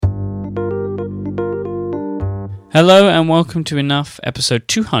Hello and welcome to Enough, episode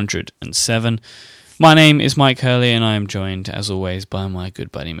 207. My name is Mike Hurley and I am joined, as always, by my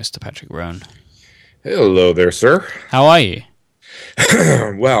good buddy, Mr. Patrick Roan. Hello there, sir. How are you?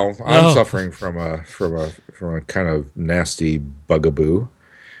 Well, I'm suffering from a kind of nasty bugaboo.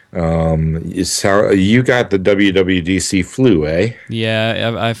 You got the WWDC flu, eh?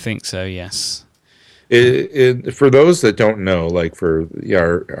 Yeah, I think so, yes. For those that don't know, like for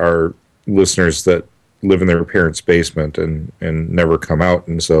our listeners that live in their parents' basement and never come out,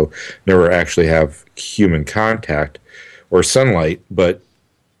 and so never actually have human contact or sunlight, but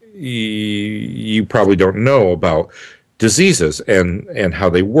you probably don't know about diseases and how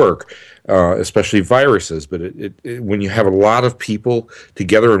they work, especially viruses. But when you have a lot of people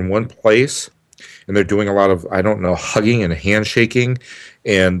together in one place and they're doing a lot of, hugging and handshaking,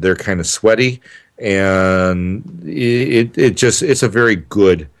 and they're kind of sweaty, and it's a very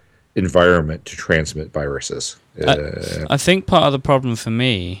good environment to transmit viruses. I think part of the problem for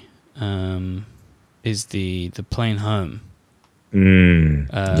me is the plane home.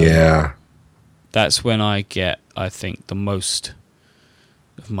 Yeah. That's when I get, I think, the most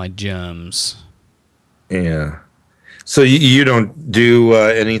of my germs. Yeah. So you don't do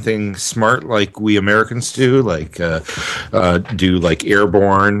anything smart like we Americans do, like do like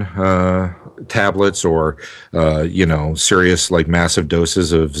airborne tablets or serious like massive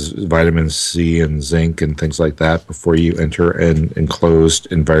doses of vitamin C and zinc and things like that before you enter an enclosed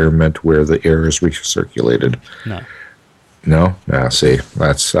environment where the air is recirculated. No. See,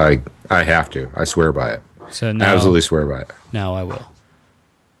 that's I have to. I swear by it. So now, absolutely swear by it. Now I will.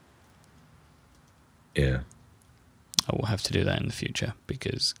 Yeah. I will have to do that in the future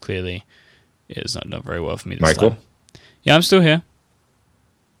because clearly it has not done very well for me this Michael? time. Yeah, I'm still here.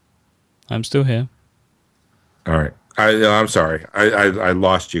 All right. I'm sorry. I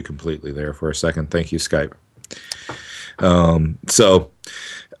lost you completely there for a second. Thank you, Skype. But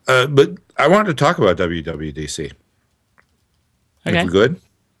I wanted to talk about WWDC. Okay. If we're good?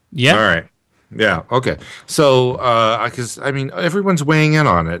 Yeah. All right. Yeah. Okay. So, because everyone's weighing in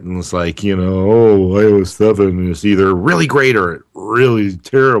on it, and it's like, iOS 7 is either really great or really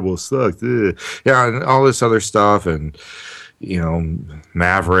terrible, sucked. Yeah, and all this other stuff, and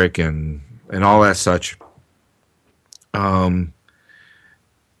Maverick and all that such. And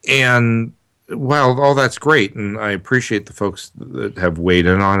while all that's great, and I appreciate the folks that have weighed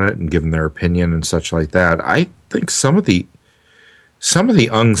in on it and given their opinion and such like that, I think some of the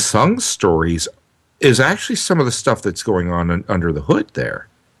unsung stories is actually some of the stuff that's going on under the hood there.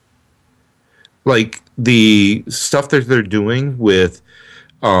 Like the stuff that they're doing with,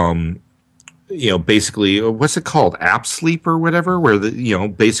 basically, what's it called? App sleep or whatever, where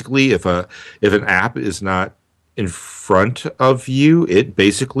basically if an app is not in front of you, it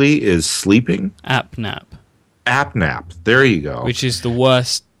basically is sleeping. App nap. There you go. Which is the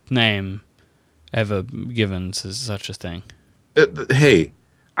worst name ever given to such a thing. Hey,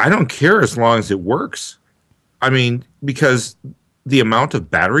 I don't care as long as it works. I mean, because the amount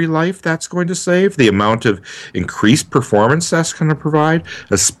of battery life that's going to save, the amount of increased performance that's going to provide,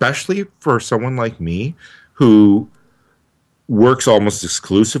 especially for someone like me who works almost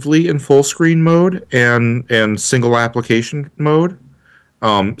exclusively in full screen mode and single application mode.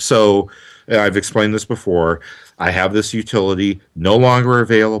 So I've explained this before. I have this utility no longer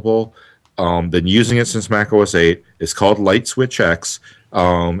available. Been using it since macOS 8. It's called Light Switch X,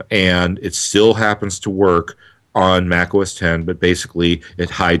 and it still happens to work on macOS 10, but basically it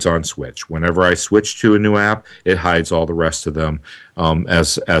hides on switch. Whenever I switch to a new app, it hides all the rest of them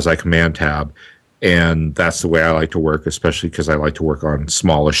as I command tab. And that's the way I like to work, especially because I like to work on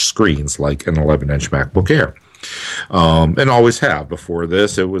smallish screens like an 11-inch MacBook Air. And always have. Before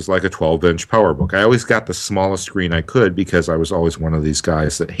this, it was like a 12-inch PowerBook. I always got the smallest screen I could because I was always one of these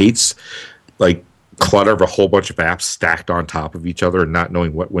guys that hates like clutter of a whole bunch of apps stacked on top of each other and not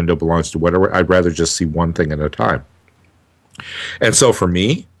knowing what window belongs to whatever. I'd rather just see one thing at a time. And so for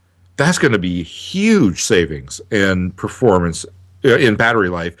me, that's going to be huge savings in performance, in battery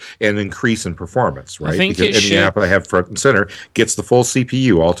life, and increase in performance, right? Because any app I have front and center gets the full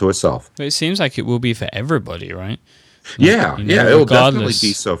CPU all to itself. But it seems like it will be for everybody, right? Like, it'll definitely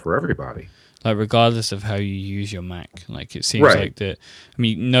be so for everybody. Like regardless of how you use your Mac, like it seems like that. I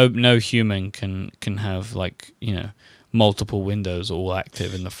mean, no human can have like multiple windows all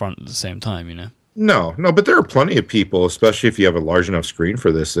active in the front at the same time. No, but there are plenty of people, especially if you have a large enough screen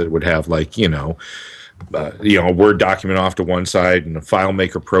for this, that would have like a Word document off to one side and a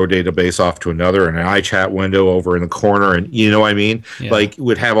FileMaker Pro database off to another, and an iChat window over in the corner, and like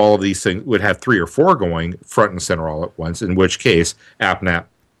would have all of these things, would have 3 or 4 going front and center all at once. In which case, AppNap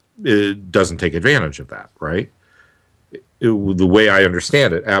doesn't take advantage of that, right? the way I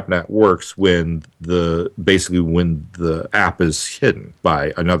understand it, AppNet works when the app is hidden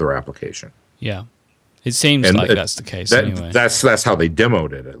by another application. Yeah, it seems like that's the case anyway. That's how they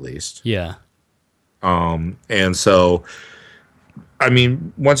demoed it, at least. Yeah. And so, I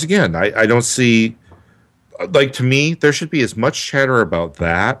mean, once again, I don't see, like, to me, there should be as much chatter about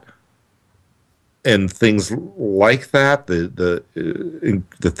that and things like that, the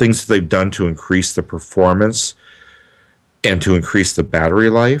things that they've done to increase the performance and to increase the battery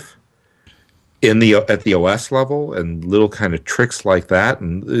life at the OS level, and little kind of tricks like that,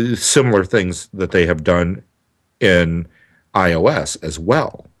 and similar things that they have done in iOS as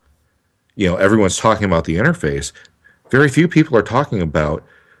well. You know, everyone's talking about the interface. Very few people are talking about,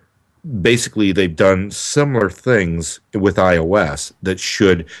 basically, they've done similar things with iOS that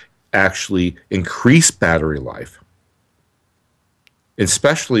should actually increase battery life,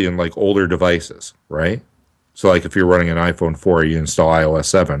 especially in like older devices, right? So, like, if you're running an iPhone 4, you install iOS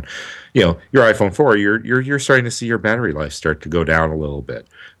 7. You know, your iPhone 4, you're starting to see your battery life start to go down a little bit.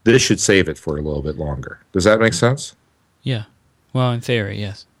 This should save it for a little bit longer. Does that make sense? Yeah. Well, in theory,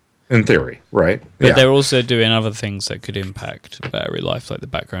 yes. In theory, right? But they're also doing other things that could impact battery life, like the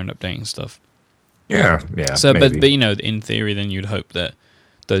background updating stuff. Yeah. So, but you know, in theory, then you'd hope that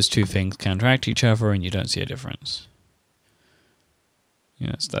those two things counteract each other, and you don't see a difference. You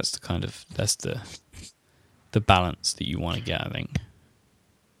know, that's the balance that you want to get, I think.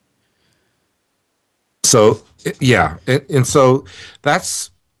 So, yeah. And so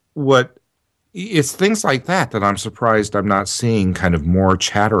that's what, it's things like that I'm surprised I'm not seeing kind of more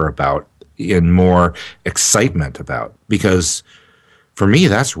chatter about and more excitement about, because for me,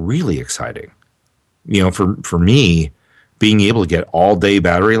 that's really exciting. You know, for me, being able to get all day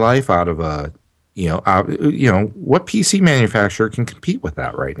battery life out of what PC manufacturer can compete with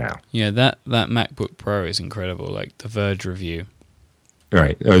that right now? Yeah, that MacBook Pro is incredible. Like the Verge review.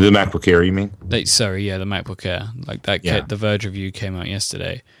 Right, the MacBook Air, you mean? The MacBook Air. Like that. The Verge review came out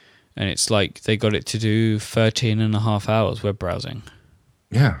yesterday, and it's like they got it to do 13.5 hours web browsing.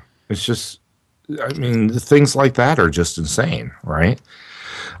 Yeah, it's just, I mean, things like that are just insane, right?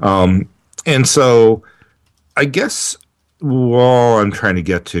 And so, I guess all I'm trying to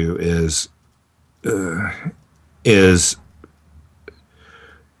get to is yes,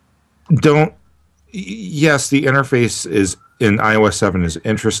 the interface is in iOS 7 is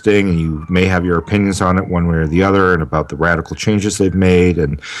interesting, and you may have your opinions on it one way or the other, and about the radical changes they've made,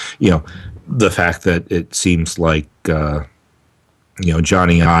 and the fact that it seems like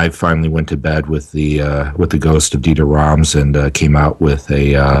Johnny Ive finally went to bed with the ghost of Dieter Rams and came out with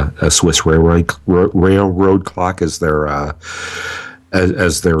a Swiss railroad clock as their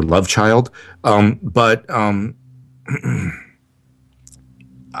love child. But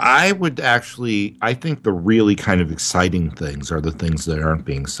I think the really kind of exciting things are the things that aren't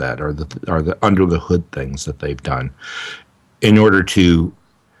being said, are the under the hood things that they've done in order to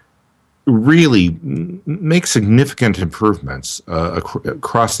really make significant improvements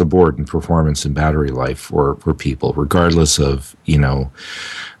across the board in performance and battery life for people, regardless of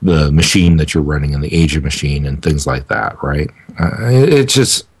the machine that you're running and the age of machine and things like that, right? It's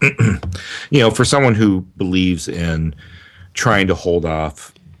just for someone who believes in trying to hold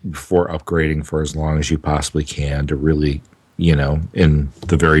off before upgrading for as long as you possibly can to really, in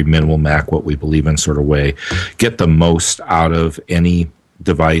the very minimal Mac, what we believe in sort of way, get the most out of any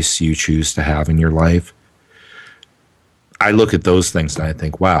device you choose to have in your life. I look at those things and I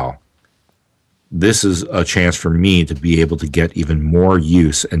think, wow, this is a chance for me to be able to get even more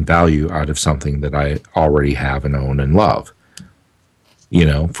use and value out of something that I already have and own and love,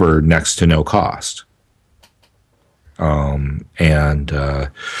 for next to no cost. I don't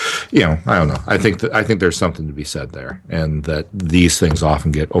know. I think there's something to be said there, and that these things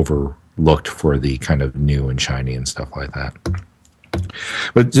often get overlooked for the kind of new and shiny and stuff like that.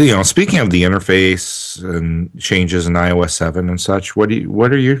 But speaking of the interface and changes in iOS 7 and such, what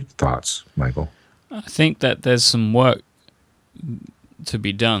are your thoughts, Michael? I think that there's some work to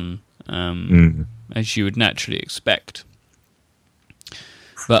be done, as you would naturally expect.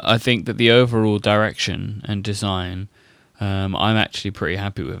 But I think that the overall direction and design, I'm actually pretty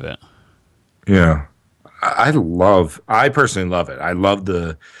happy with it. Yeah. I personally love it. I love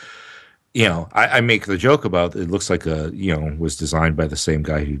the, I make the joke about it looks like was designed by the same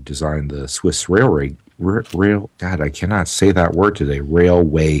guy who designed the Swiss railway God, I cannot say that word today,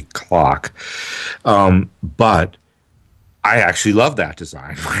 railway clock. But I actually love that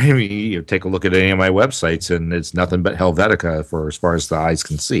design. I mean, you take a look at any of my websites, and it's nothing but Helvetica for as far as the eyes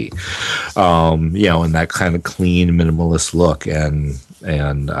can see. And that kind of clean, minimalist look, and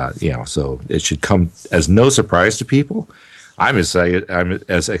so it should come as no surprise to people I'm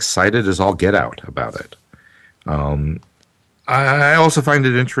as excited as I'll get out about it. I also find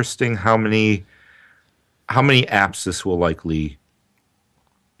it interesting how many apps this will likely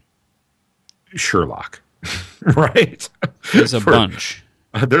Sherlock, right? There's a bunch.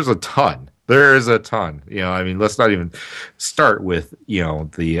 There's a ton. There is a ton. I mean, let's not even start with,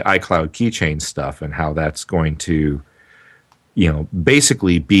 the iCloud keychain stuff and how that's going to,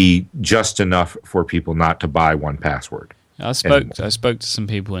 basically be just enough for people not to buy 1Password. I spoke to some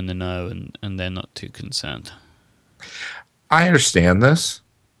people in the know, and they're not too concerned. I understand this.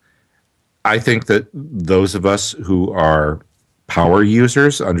 I think that those of us who are power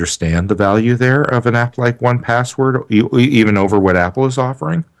users understand the value there of an app like 1Password, even over what Apple is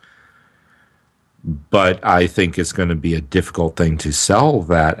offering. But I think it's going to be a difficult thing to sell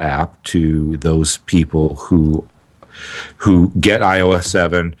that app to those people who get iOS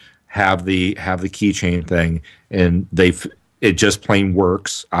 7, have the keychain thing, and it just plain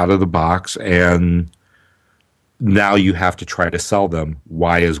works out of the box, and now you have to try to sell them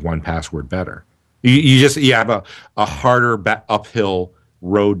why is 1Password better. You have a harder uphill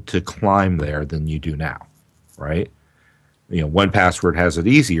road to climb there than you do now, right? 1Password has it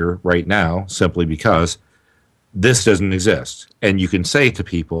easier right now simply because this doesn't exist. And you can say to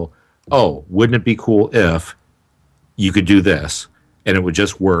people, oh, wouldn't it be cool if you could do this and it would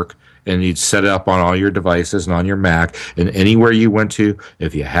just work, and you'd set it up on all your devices and on your Mac, and anywhere you went to,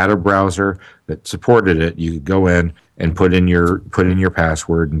 if you had a browser that supported it, you could go in and put in your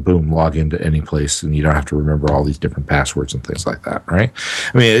password and boom, log into any place, and you don't have to remember all these different passwords and things like that, right?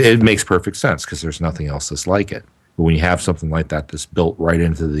 I mean, it makes perfect sense because there's nothing else that's like it. But when you have something like that that's built right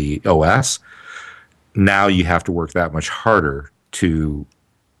into the OS, now you have to work that much harder to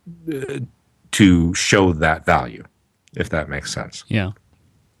show that value, if that makes sense. Yeah.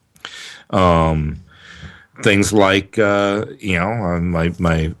 Things like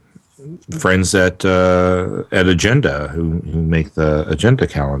my friends at Agenda who make the Agenda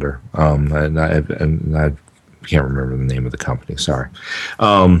calendar, and I can't remember the name of the company. Sorry.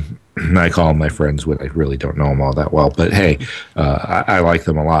 I call them my friends when I really don't know them all that well. But hey, I like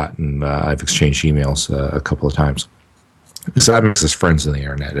them a lot, and I've exchanged emails a couple of times. So that makes us friends in the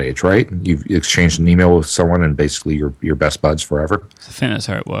internet age, right? You've exchanged an email with someone, and basically you're best buds forever. I think that's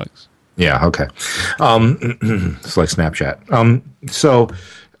how it works. Yeah. Okay. It's like Snapchat. I'm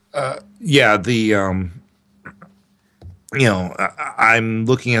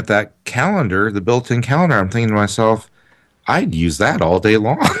looking at that calendar, the built-in calendar. I'm thinking to myself, I'd use that all day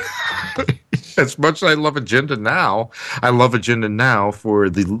long. As much as I love Agenda now, I love Agenda now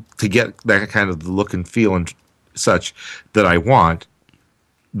to get that kind of the look and feel and such that I want,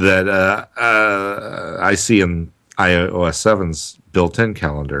 that I see in iOS 7's built-in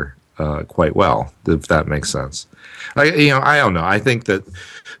calendar quite well, if that makes sense. I don't know. I think that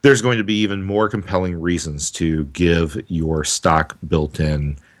there's going to be even more compelling reasons to give your stock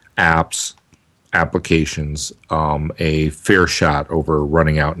built-in applications a fair shot over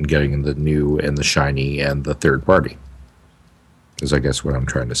running out and getting the new and the shiny and the third party, is I guess what I'm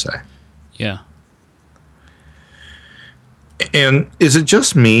trying to say. Yeah. And is it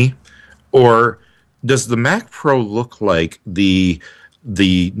just me, or does the Mac Pro look like the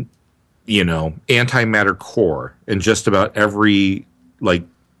antimatter core in just about every like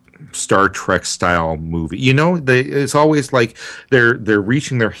Star Trek style movie? It's always like they're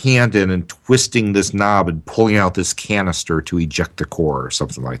reaching their hand in and twisting this knob and pulling out this canister to eject the core or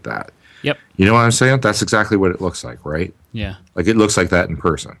something like that. Yep. You know what I'm saying? That's exactly what it looks like, right? Yeah. Like it looks like that in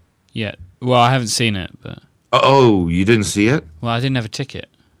person. Yeah. Well, I haven't seen it, but... Oh, you didn't see it? Well, I didn't have a ticket.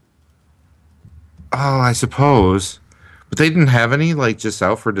 Oh, I suppose. But they didn't have any, like, just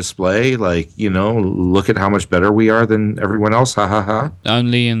out for display? Like, look at how much better we are than everyone else, ha ha ha?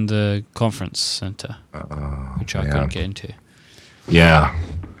 Only in the conference center, which I couldn't get into. Yeah.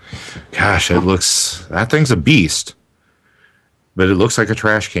 Gosh, that thing's a beast. But it looks like a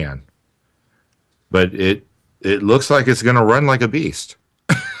trash can. But it looks like it's going to run like a beast.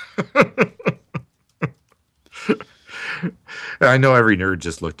 I know every nerd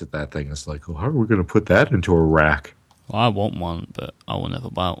just looked at that thing and it's like, how are we going to put that into a rack? Well, I want one, but I will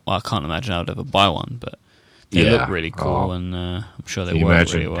never buy one. Well, I can't imagine I would ever buy one, but they look really cool, and I'm sure they work really well.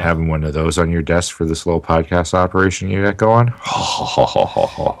 Can you imagine having one of those on your desk for this little podcast operation you got going?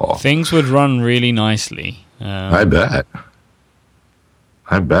 Things would run really nicely. I bet.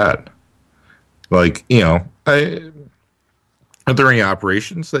 Like, are there any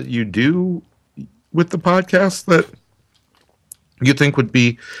operations that you do with the podcast that you think would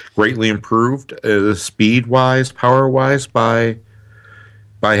be greatly improved speed-wise, power-wise by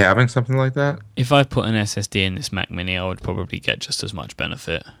by having something like that? If I put an SSD in this Mac Mini, I would probably get just as much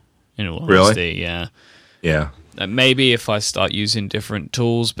benefit. In all Really? honesty, yeah. Yeah. Maybe if I start using different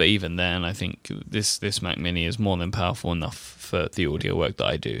tools, but even then, I think this Mac Mini is more than powerful enough for the audio work that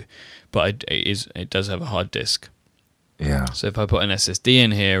I do. But it does have a hard disk. Yeah. So if I put an SSD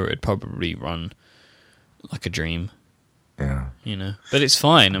in here, it'd probably run like a dream. Yeah. You know, but it's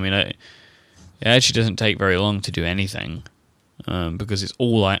fine. I mean, it actually doesn't take very long to do anything because it's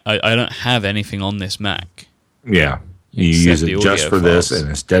all I don't have anything on this Mac. Yeah. You use it just for this, and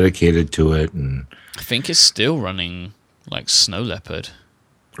it's dedicated to it. And I think it's still running like Snow Leopard.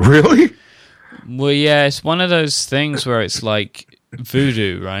 Really? Well, yeah, it's one of those things where it's like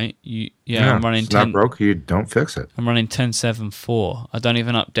voodoo, right? I'm running. It's not broke. You don't fix it. I'm running 10.7.4. I don't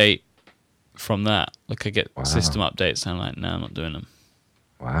even update from that. Like I get system updates, and I'm like, no, I'm not doing them.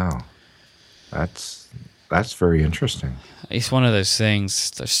 Wow, that's very interesting. It's one of those things.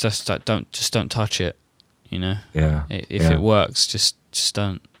 Just don't touch it. You know. Yeah. If it works, just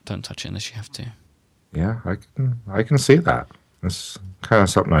don't touch it unless you have to. Yeah, I can see that. That's kind of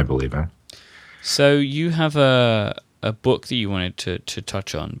something I believe in. So you have a book that you wanted to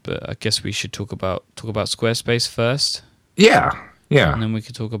touch on, but I guess we should talk about Squarespace first. Yeah. And then we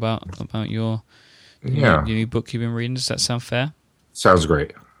could talk about your new book you've been reading. Does that sound fair? Sounds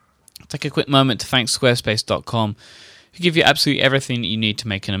great. Take a quick moment to thank Squarespace.com, who give you absolutely everything that you need to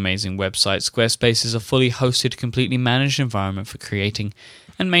make an amazing website. Squarespace is a fully hosted, completely managed environment for creating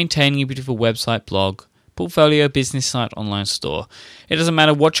and maintaining a beautiful website, blog, portfolio, business site, online store. It doesn't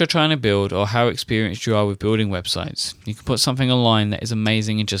matter what you're trying to build or how experienced you are with building websites. You can put something online that is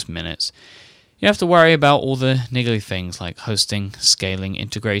amazing in just minutes. You have to worry about all the niggly things like hosting, scaling,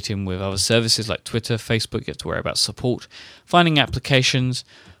 integrating with other services like Twitter, Facebook. You have to worry about support, finding applications,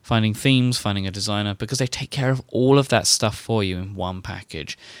 finding themes, finding a designer, because they take care of all of that stuff for you in one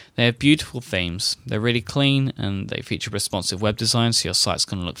package. They have beautiful themes. They're really clean, and they feature responsive web design, so your site's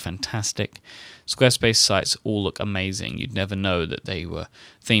going to look fantastic. Squarespace sites all look amazing. You'd never know that they were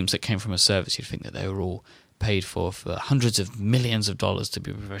themes that came from a service. You'd think that they were all paid for hundreds of millions of dollars to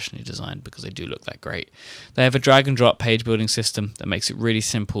be professionally designed, because they do look that great. They have a drag and drop page building system that makes it really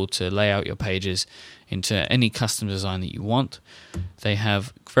simple to lay out your pages into any custom design that you want. They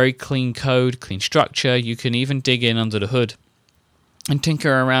have very clean code, clean structure. You can even dig in under the hood and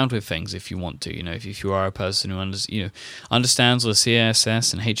tinker around with things if you want to. You know, if you are a person who understands all the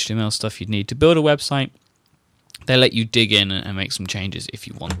CSS and HTML stuff you'd need to build a website, they let you dig in and make some changes if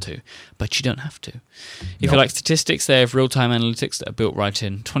you want to, but you don't have to. If you like statistics, they have real-time analytics that are built right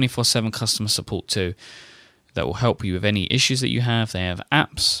in, 24/7 customer support too, that will help you with any issues that you have. They have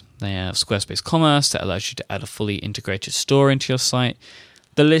apps. They have Squarespace Commerce that allows you to add a fully integrated store into your site.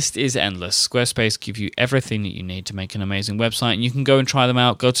 The list is endless. Squarespace gives you everything that you need to make an amazing website, and you can go and try them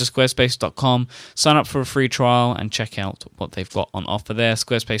out. Go to squarespace.com, sign up for a free trial, and check out what they've got on offer there.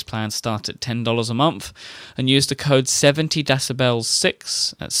 Squarespace plans start at $10 a month, and use the code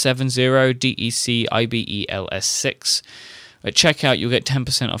 70decibels6 at 70decibels6. At checkout, you'll get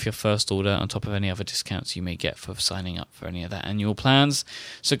 10% off your first order on top of any other discounts you may get for signing up for any of their annual plans.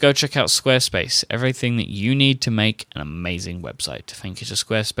 So go check out Squarespace, everything that you need to make an amazing website. Thank you to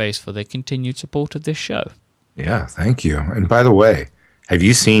Squarespace for their continued support of this show. Yeah, thank you. And by the way, have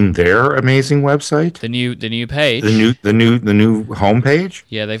you seen their amazing website? The new page. The new homepage?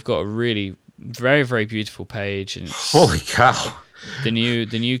 Yeah, they've got a really very, very beautiful page, and holy cow. The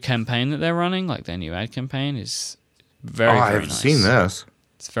new campaign that they're running, like their new ad campaign, is very I haven't nice. seen this.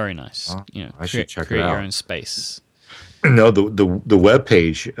 It's very nice. Oh, I create should check it out. Create your own space. No, the web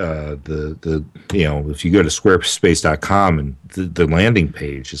page, if you go to squarespace.com, and the landing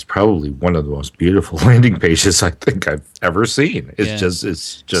page is probably one of the most beautiful landing pages I think I've ever seen.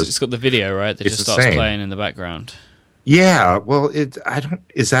 It's got the video, right? That just starts playing in the background. Yeah, well, is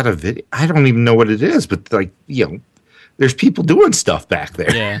that a video? I don't even know what it is, but there's people doing stuff back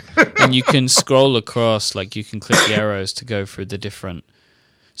there. Yeah, and you can scroll across, like you can click the arrows to go through the different.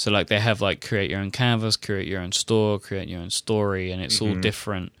 So like they have like create your own canvas, create your own store, create your own story, and it's all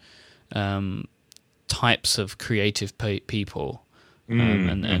different types of creative people,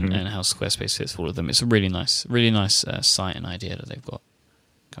 and how Squarespace fits for all of them. It's a really nice site and idea that they've got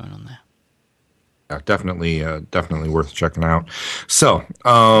going on there. Definitely worth checking out. So,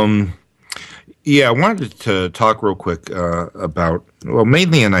 I wanted to talk real quick about,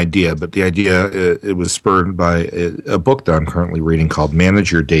 mainly an idea, but the idea, it was spurred by a book that I'm currently reading called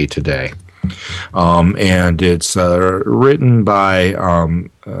Manage Your Day Today. And it's written by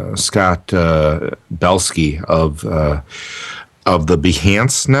Scott Belsky of of the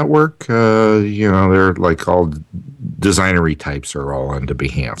Behance network. They're like called designery types are all into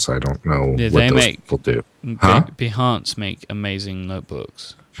Behance. I don't know what those people do. Behance make amazing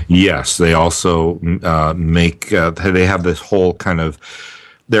notebooks. Yes, they also make. They have this whole kind of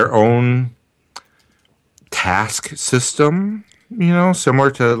their own task system.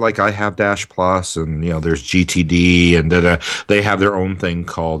 Similar to like I have Dash Plus, and there's GTD, and they have their own thing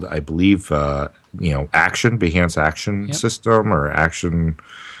called, I believe, Action, Behance Action System, or Action.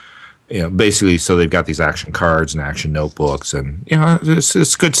 Basically, so they've got these action cards and action notebooks, and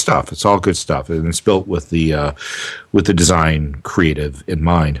it's good stuff. It's all good stuff, and it's built with the design creative in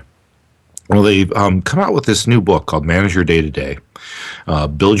mind. Well, they've come out with this new book called Manage Your Day to Day,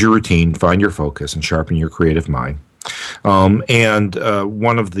 Build Your Routine, Find Your Focus, and Sharpen Your Creative Mind. And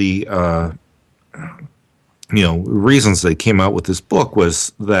one of the reasons they came out with this book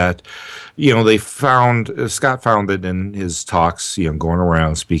was that they found Scott found it in his talks, going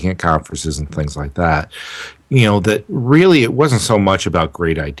around speaking at conferences and things like that, that really it wasn't so much about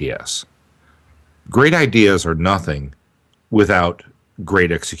great ideas. Great ideas are nothing without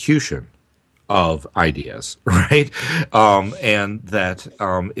great execution of ideas, right? And that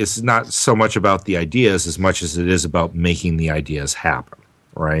it's not so much about the ideas as much as it is about making the ideas happen,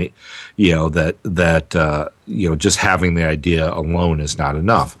 right? Just having the idea alone is not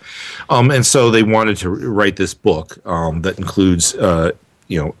enough. And so they wanted to write this book that includes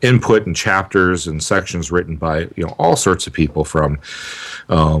input and chapters and sections written by all sorts of people from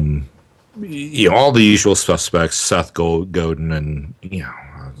all the usual suspects, Seth Godin, and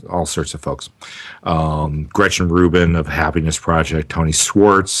all sorts of folks. Gretchen Rubin of Happiness Project, Tony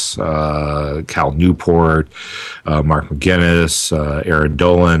Schwartz, Cal Newport, Mark McGinnis, Aaron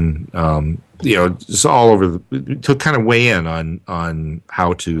Dolan, just all over to kind of weigh in on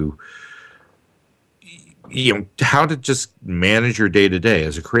how to just manage your day to day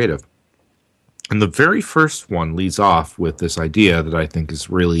as a creative. And the very first one leads off with this idea that I think is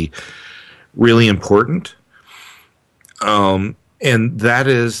really, really important. And that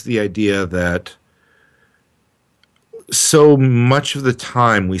is the idea that so much of the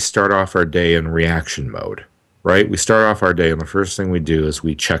time we start off our day in reaction mode, right? We start off our day and the first thing we do is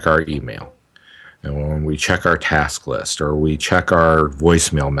we check our email. And when we check our task list, or we check our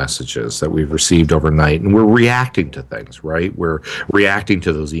voicemail messages that we've received overnight, and we're reacting to things, right? We're reacting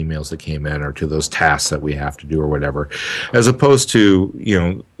to those emails that came in, or to those tasks that we have to do, or whatever. As opposed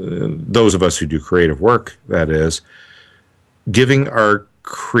to, those of us who do creative work, that is, giving our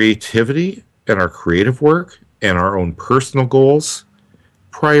creativity and our creative work and our own personal goals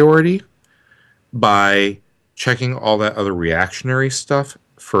priority by checking all that other reactionary stuff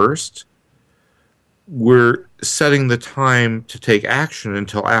first. We're setting the time to take action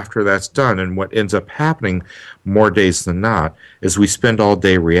until after that's done. And what ends up happening more days than not is we spend all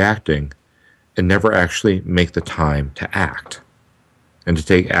day reacting and never actually make the time to act and to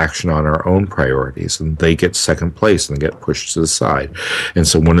take action on our own priorities. And they get second place and get pushed to the side. And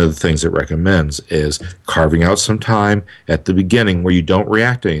so one of the things it recommends is carving out some time at the beginning where you don't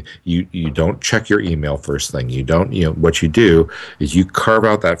react to anything. You don't check your email first thing. You don't, what you do is you carve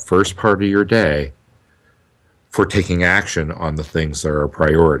out that first part of your day for taking action on the things that are a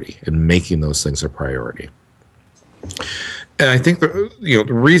priority and making those things a priority. And I think the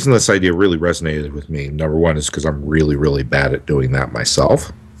reason this idea really resonated with me, number one, is because I'm really, really bad at doing that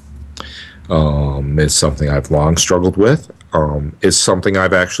myself. It's something I've long struggled with. It's something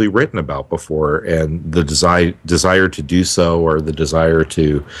I've actually written about before, and the desire to do so, or the desire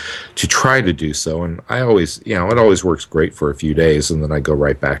to try to do so. And I always, it always works great for a few days, and then I go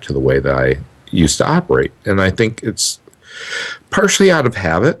right back to the way that I used to operate. And I think it's partially out of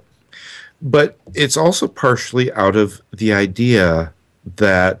habit, but it's also partially out of the idea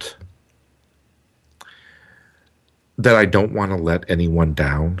that I don't want to let anyone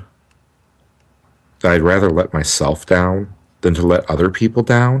down. That I'd rather let myself down than to let other people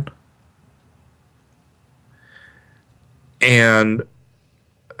down. And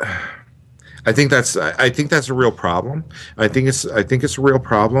I think that's a real problem. I think it's a real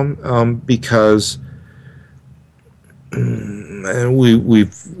problem because I've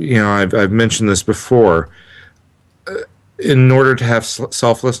mentioned this before. In order to have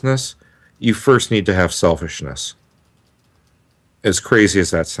selflessness, you first need to have selfishness. As crazy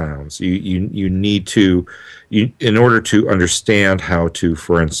as that sounds, you need to, in order to understand how to,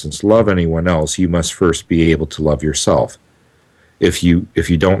 for instance, love anyone else, you must first be able to love yourself. If you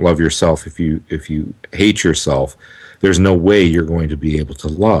don't love yourself, if you hate yourself, there's no way you're going to be able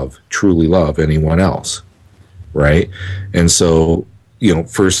to truly love anyone else, right? And so,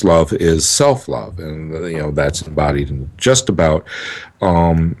 first love is self-love, and that's embodied in just about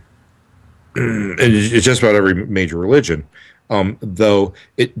it's just about every major religion, though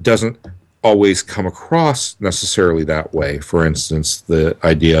it doesn't always come across necessarily that way. For instance, the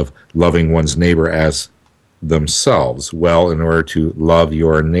idea of loving one's neighbor as themselves. Well, in order to love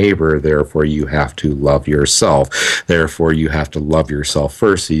your neighbor, therefore you have to love yourself. Therefore, you have to love yourself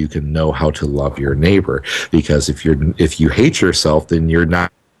first so you can know how to love your neighbor. Because if you hate yourself, then you're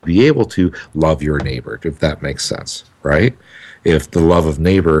not be able to love your neighbor, if that makes sense, right? If the love of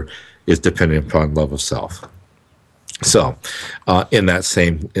neighbor is dependent upon love of self. So, in that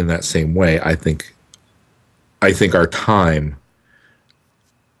same way, I think our time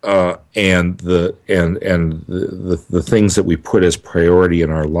and the things that we put as priority in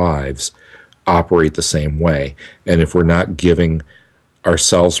our lives operate the same way. And if we're not giving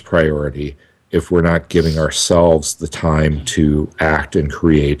ourselves priority, if we're not giving ourselves the time to act and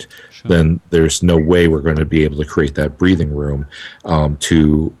create, then there's no way we're going to be able to create that breathing room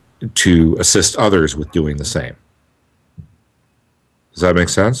to assist others with doing the same. Does that make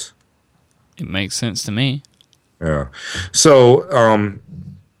sense? It makes sense to me. Yeah. So,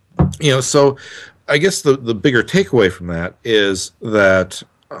 so I guess the bigger takeaway from that is that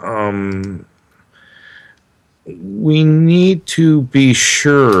we need to be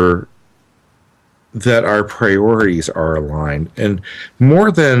sure that our priorities are aligned. And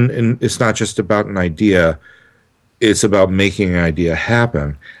more than, it's not just about an idea, it's about making an idea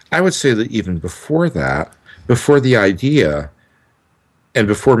happen. I would say that even before that, before the idea, and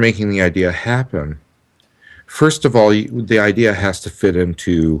before making the idea happen, first of all, the idea has to fit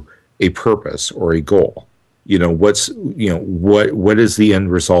into a purpose or a goal. What is the end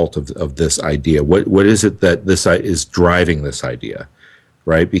result of this idea? What is it that this is driving this idea,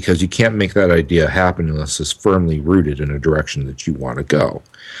 right? Because you can't make that idea happen unless it's firmly rooted in a direction that you want to go.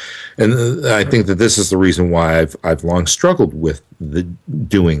 And I think that this is the reason why I've long struggled with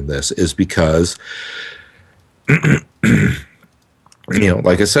doing this, is because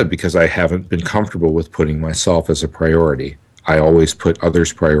like I said, because I haven't been comfortable with putting myself as a priority. I always put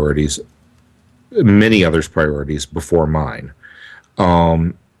many others' priorities before mine.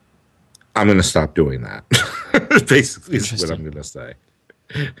 I'm going to stop doing that. Basically, is what I'm going to say.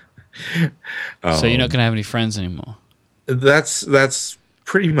 So you're not going to have any friends anymore? That's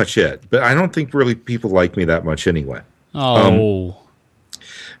pretty much it. But I don't think really people like me that much anyway. Oh.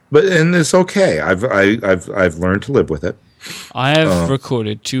 And it's okay. I've learned to live with it. I have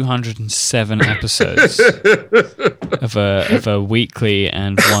recorded 207 episodes of a weekly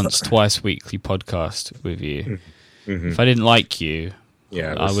and twice weekly podcast with you. Mm-hmm. If I didn't like you,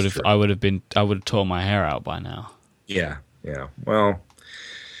 I would have torn my hair out by now. Yeah. Well,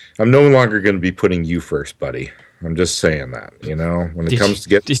 I'm no longer going to be putting you first, buddy. I'm just saying that. When it comes to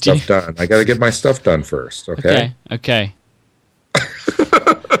getting stuff done, I got to get my stuff done first. Okay. Okay.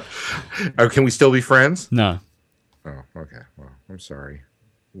 Can we still be friends? No. Oh, okay. Well, I'm sorry.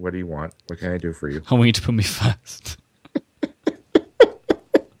 What do you want? What can I do for you? I want you to put me first.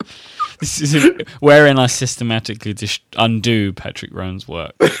 This is wherein I systematically undo Patrick Roan's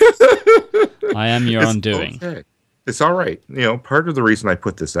work. I am your undoing. Okay. It's all right. Part of the reason I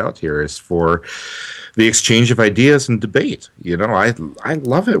put this out here is for the exchange of ideas and debate. I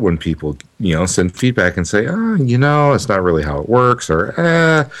love it when people, send feedback and say, it's not really how it works, or,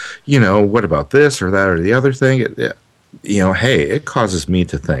 what about this or that or the other thing? Hey, it causes me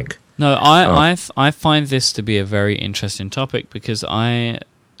to think. No, I find this to be a very interesting topic, because I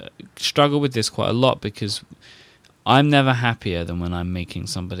struggle with this quite a lot, because I'm never happier than when I'm making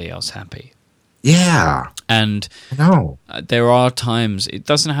somebody else happy. Yeah. And there are times, it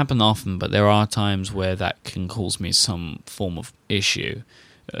doesn't happen often, but there are times where that can cause me some form of issue.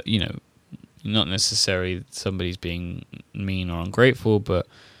 Not necessarily somebody's being mean or ungrateful, but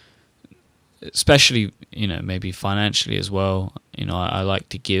especially, maybe financially as well. I like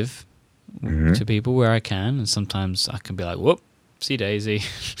to give to people where I can, and sometimes I can be like, whoop. See Daisy.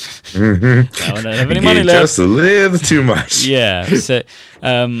 Mm-hmm. I don't have any money left. Just live too much. Yeah. So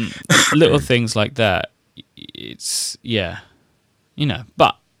little things like that. It's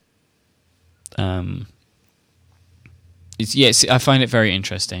but I find it very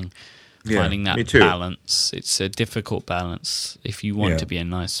interesting finding that balance. It's a difficult balance if you want to be a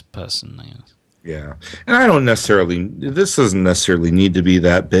nice person, I guess. Yeah, and this doesn't necessarily need to be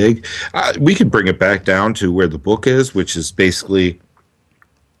that big. We could bring it back down to where the book is, which is basically,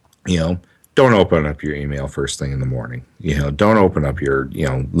 don't open up your email first thing in the morning. Don't open up your,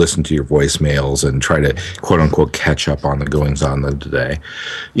 listen to your voicemails and try to, quote unquote, catch up on the goings on of the day.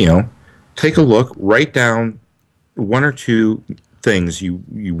 Take a look, write down one or two things you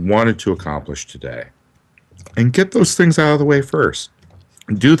wanted to accomplish today, and get those things out of the way first.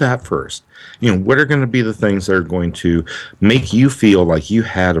 Do that first. What are going to be the things that are going to make you feel like you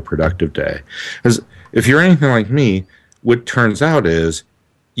had a productive day? Because if you're anything like me, what turns out is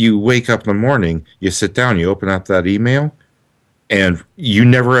you wake up in the morning, you sit down, you open up that email, and you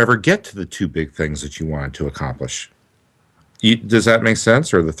never ever get to the 2 big things that you wanted to accomplish. Does that make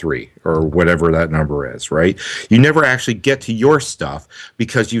sense? Or the 3, or whatever that number is, right? You never actually get to your stuff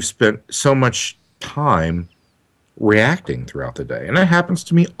because you've spent so much time reacting throughout the day. And that happens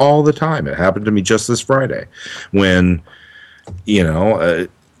to me all the time. It happened to me just this Friday when, there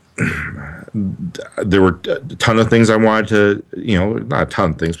were a ton of things I wanted to, not a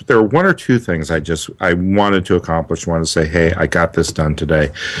ton of things, but there were 1 or 2 things I wanted to accomplish, wanted to say, hey, I got this done today.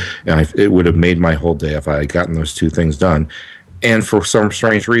 And it would have made my whole day if I had gotten those 2 things done. And for some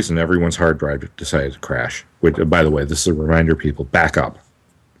strange reason, everyone's hard drive decided to crash. Which, by the way, this is a reminder, people, back up.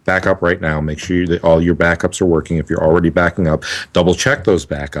 Back up right now. Make sure that all your backups are working. If you're already backing up, double check those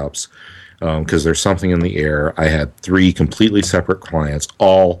backups because there's something in the air. I had 3 completely separate clients,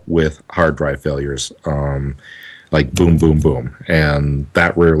 all with hard drive failures, like boom, boom, boom. And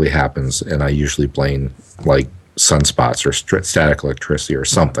that rarely happens, and I usually blame like sunspots or static electricity or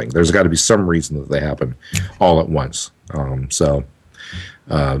something. There's got to be some reason that they happen all at once. So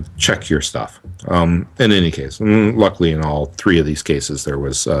check your stuff. In any case, luckily in all 3 of these cases, there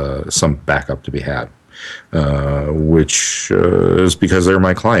was some backup to be had, which is because they're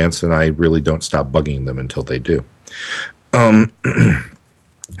my clients, and I really don't stop bugging them until they do. Yeah,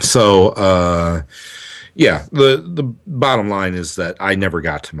 the bottom line is that I never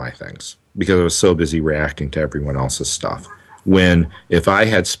got to my things because I was so busy reacting to everyone else's stuff. When if I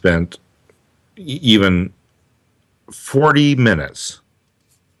had spent even 40 minutes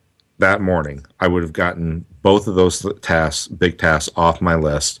that morning, I would have gotten both of those tasks, big tasks, off my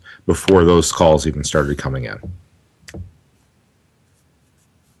list before those calls even started coming in.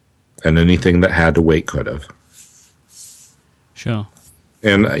 And anything that had to wait could have. Sure.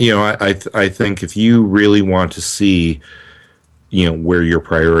 And, I think if you really want to see, where your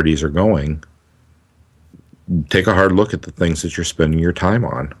priorities are going, take a hard look at the things that you're spending your time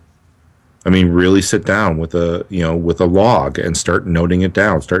on. I mean, really sit down with a log and start noting it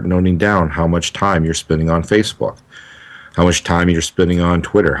down. Start noting down how much time you're spending on Facebook, how much time you're spending on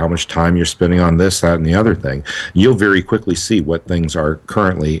Twitter, how much time you're spending on this, that, and the other thing. You'll very quickly see what things are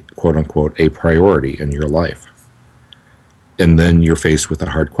currently, quote unquote, a priority in your life. And then you're faced with a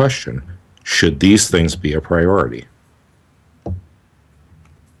hard question. Should these things be a priority?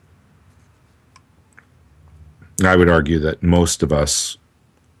 I would argue that most of us,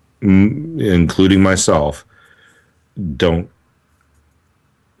 including myself,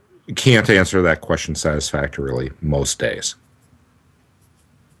 can't answer that question satisfactorily most days.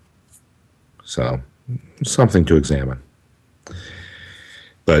 So, something to examine.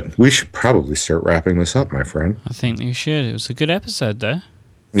 But we should probably start wrapping this up, my friend. I think you should. It was a good episode, though.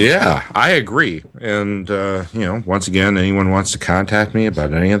 Yeah, I agree. And, once again, anyone wants to contact me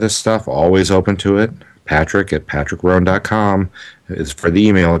about any of this stuff, always open to it. Patrick@patrickroan.com is for the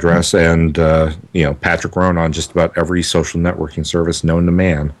email address, and Patrick Roan on just about every social networking service known to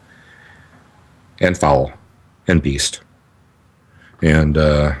man, and fowl, and beast. And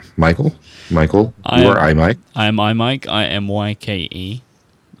Michael, you are iMike. I am iMike, IMYKE,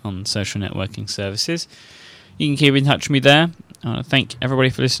 on social networking services. You can keep in touch with me there. I want to thank everybody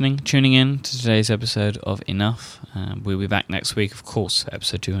for listening, tuning in to today's episode of Enough. We'll be back next week, of course,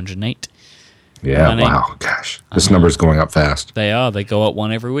 episode 208. Yeah, wow, gosh. This number's going up fast. They are. They go up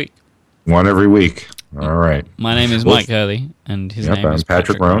 1 every week. 1 every week. All right. My name is Mike Hurley, and his name is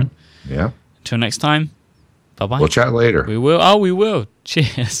Patrick Roan. Yeah. Until next time, bye-bye. We'll chat later. We will. Oh, we will.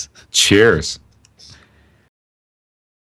 Cheers. Cheers.